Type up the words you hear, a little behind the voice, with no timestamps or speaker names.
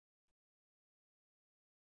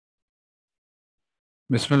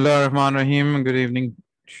Bismillah ar-Rahman Rahim. Good evening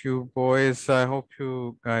to you boys. I hope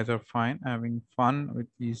you guys are fine, having fun with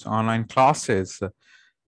these online classes.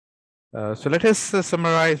 So let us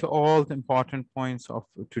summarize all the important points of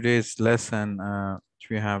today's lesson which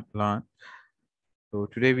we have learned. So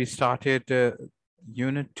today we started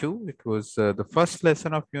Unit 2. It was the first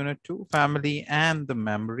lesson of Unit 2, Family and the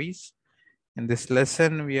Memories. In this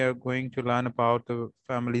lesson, we are going to learn about the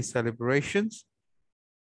family celebrations,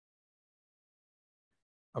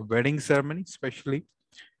 a wedding ceremony especially,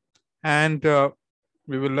 and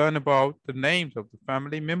we will learn about the names of the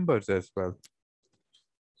family members as well.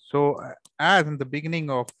 So as in the beginning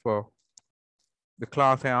of the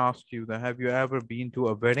class, I asked you that have you ever been to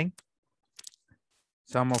a wedding?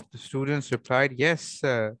 Some of the students replied, yes,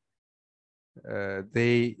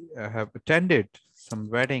 they have attended some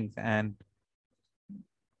weddings and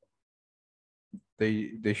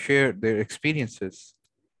they shared their experiences.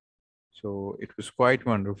 So it was quite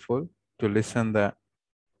wonderful to listen that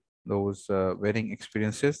those wedding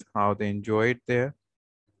experiences, how they enjoyed there.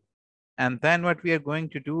 And then what we are going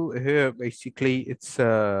to do here, basically, it's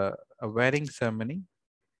a wedding ceremony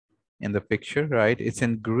in the picture, right? It's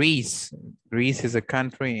in Greece. Greece is a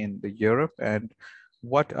country in the Europe. And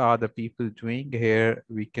what are the people doing here?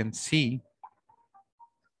 We can see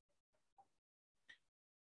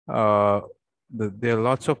there are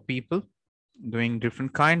lots of people doing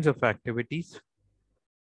different kinds of activities.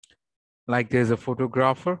 Like there's a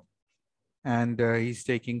photographer and he's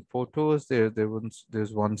taking photos.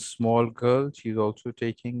 There's one small girl. She's also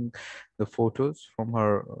taking the photos from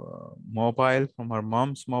her mobile, from her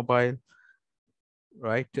mom's mobile,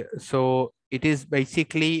 right? So it is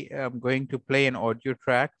basically, I'm going to play an audio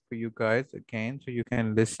track for you guys again, so you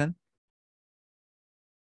can listen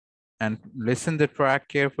and listen the track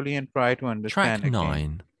carefully and try to understand Track again.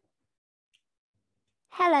 9.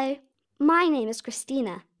 Hello, my name is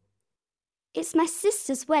Christina. It's my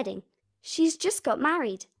sister's wedding. She's just got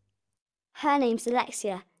married. Her name's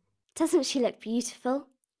Alexia. Doesn't she look beautiful?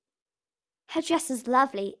 Her dress is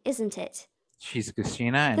lovely, isn't it? She's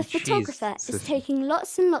Christina and The photographer is taking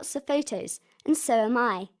lots and lots of photos, and so am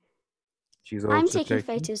I. She's also I'm taking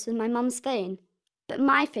photos with my mum's phone, but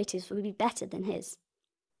my photos will be better than his.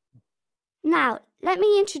 Now, let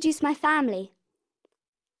me introduce my family.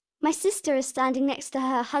 My sister is standing next to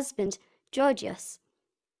her husband, Georgios.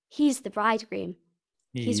 He's the bridegroom.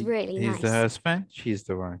 He's really nice. He's the husband, she's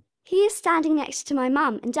the wife. He is standing next to my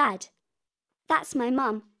mum and dad. That's my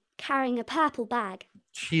mum, carrying a purple bag.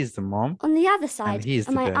 She's the mom. On the other side he's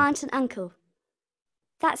are my dad. aunt and uncle.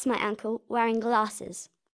 That's my uncle wearing glasses.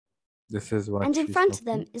 This is what And in she's front of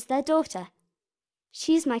looking. them is their daughter.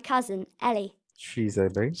 She's my cousin, Ellie. She's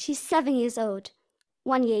Ellie. She's 7 years old,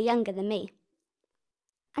 1 year younger than me.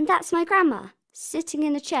 And that's my grandma, sitting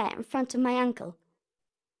in a chair in front of my uncle.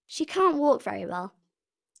 She can't walk very well.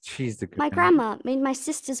 She's the My grandma made my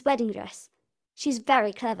sister's wedding dress. She's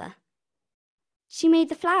very clever. She made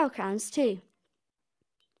the flower crowns too.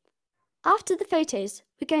 After the photos,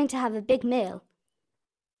 we're going to have a big meal.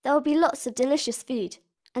 There will be lots of delicious food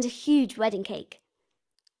and a huge wedding cake.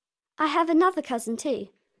 I have another cousin too.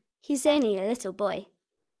 He's only a little boy.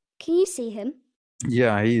 Can you see him?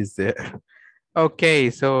 Yeah, he is there. Okay,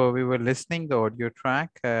 so we were listening the audio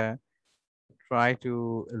track. Try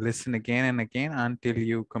to listen again and again until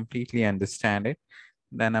you completely understand it.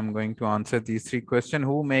 Then I'm going to answer these 3 questions.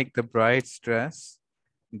 Who make the bride's dress?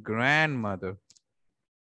 Grandmother,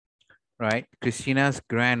 right? Christina's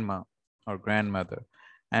grandma or grandmother.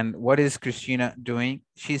 And what is Christina doing?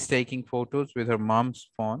 She's taking photos with her mom's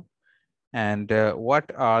phone. And what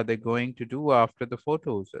are they going to do after the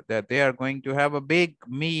photos? That they are going to have a big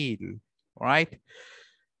meal, right?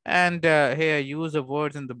 And here, use the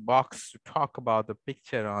words in the box to talk about the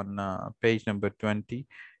picture on page number 20.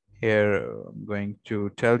 Here, I'm going to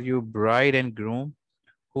tell you bride and groom.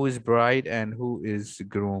 Who is bride and who is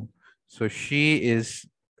groom? So she is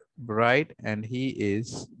bride and he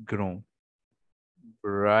is groom.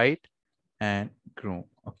 Bride and groom,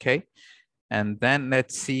 okay? And then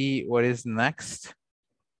let's see what is next.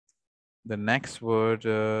 The next word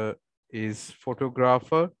is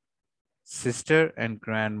photographer, sister, and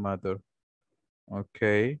grandmother.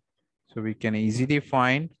 Okay, so we can easily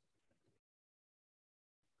find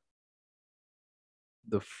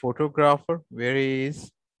the photographer. Where he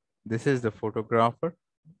is? This is the photographer.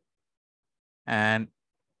 And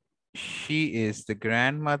she is the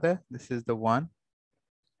grandmother. This is the one.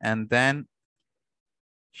 And then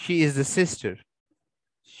she is the sister.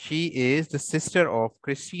 She is the sister of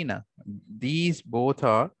Christina. These both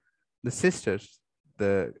are the sisters,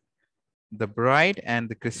 the bride and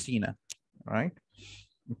the Christina, right?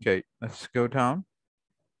 Okay, let's go down.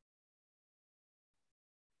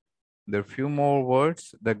 There are a few more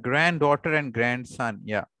words. The granddaughter and grandson.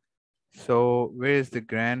 Yeah. So where is the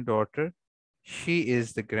granddaughter? She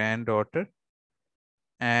is the granddaughter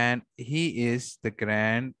and he is the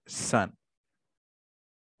grandson.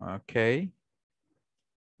 Okay.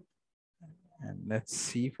 And let's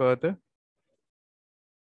see further.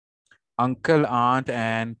 Uncle, aunt,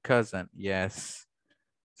 and cousin. Yes.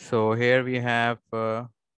 So here we have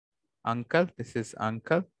uncle. This is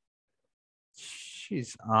uncle.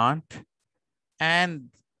 She's aunt. And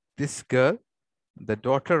this girl, the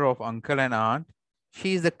daughter of uncle and aunt,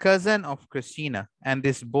 she is the cousin of Christina and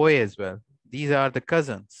this boy as well. These are the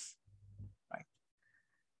cousins. Right.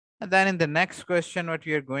 And then in the next question, what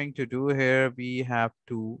we are going to do here, we have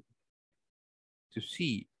to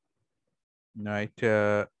see, right,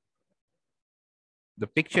 the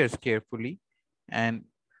pictures carefully, and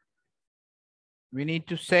we need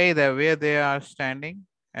to say that where they are standing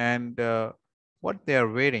and what they are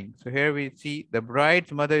wearing. So here we see the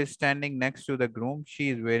bride's mother is standing next to the groom. She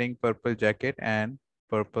is wearing purple jacket and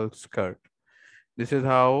purple skirt. This is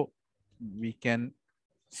how we can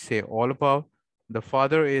say all about. The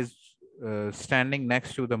father is standing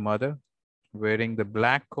next to the mother, wearing the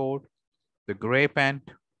black coat, the gray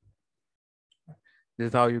pant. This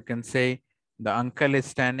is how you can say the uncle is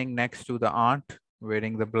standing next to the aunt,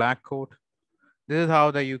 wearing the black coat. This is how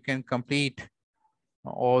that you can complete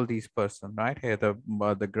all these persons, right? Here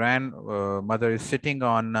the grandmother is sitting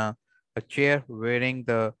on a chair wearing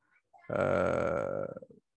the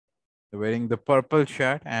purple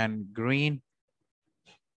shirt and green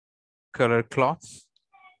color cloths,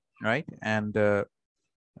 right? And the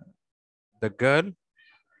girl,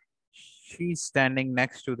 she's standing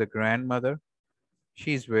next to the grandmother.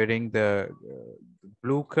 She's wearing the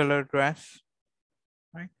blue color dress,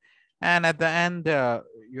 right? And at the end,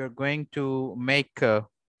 you're going to make a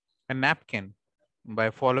napkin by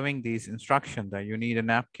following these instructions. That you need a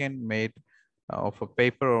napkin made of a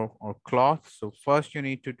paper or cloth. So first you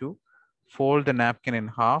need to do, fold the napkin in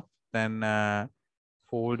half, then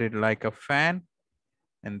fold it like a fan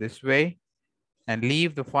in this way, and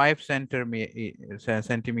leave the 5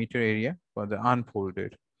 centimeter area for the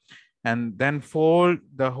unfolded. And then fold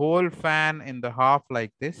the whole fan in the half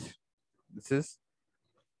like this.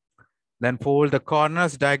 Then fold the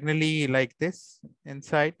corners diagonally like this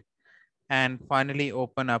inside. And finally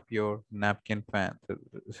open up your napkin fan. So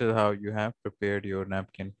this is how you have prepared your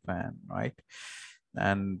napkin fan, right?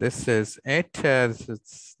 And this is it. This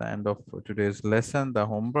is the end of today's lesson. The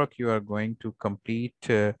homework you are going to complete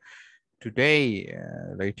today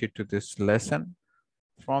related to this lesson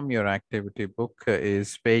from your activity book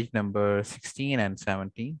is page number 16 and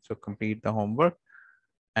 17. So complete the homework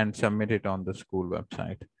and submit it on the school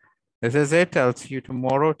website. This is it. I'll see you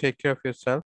tomorrow. Take care of yourself.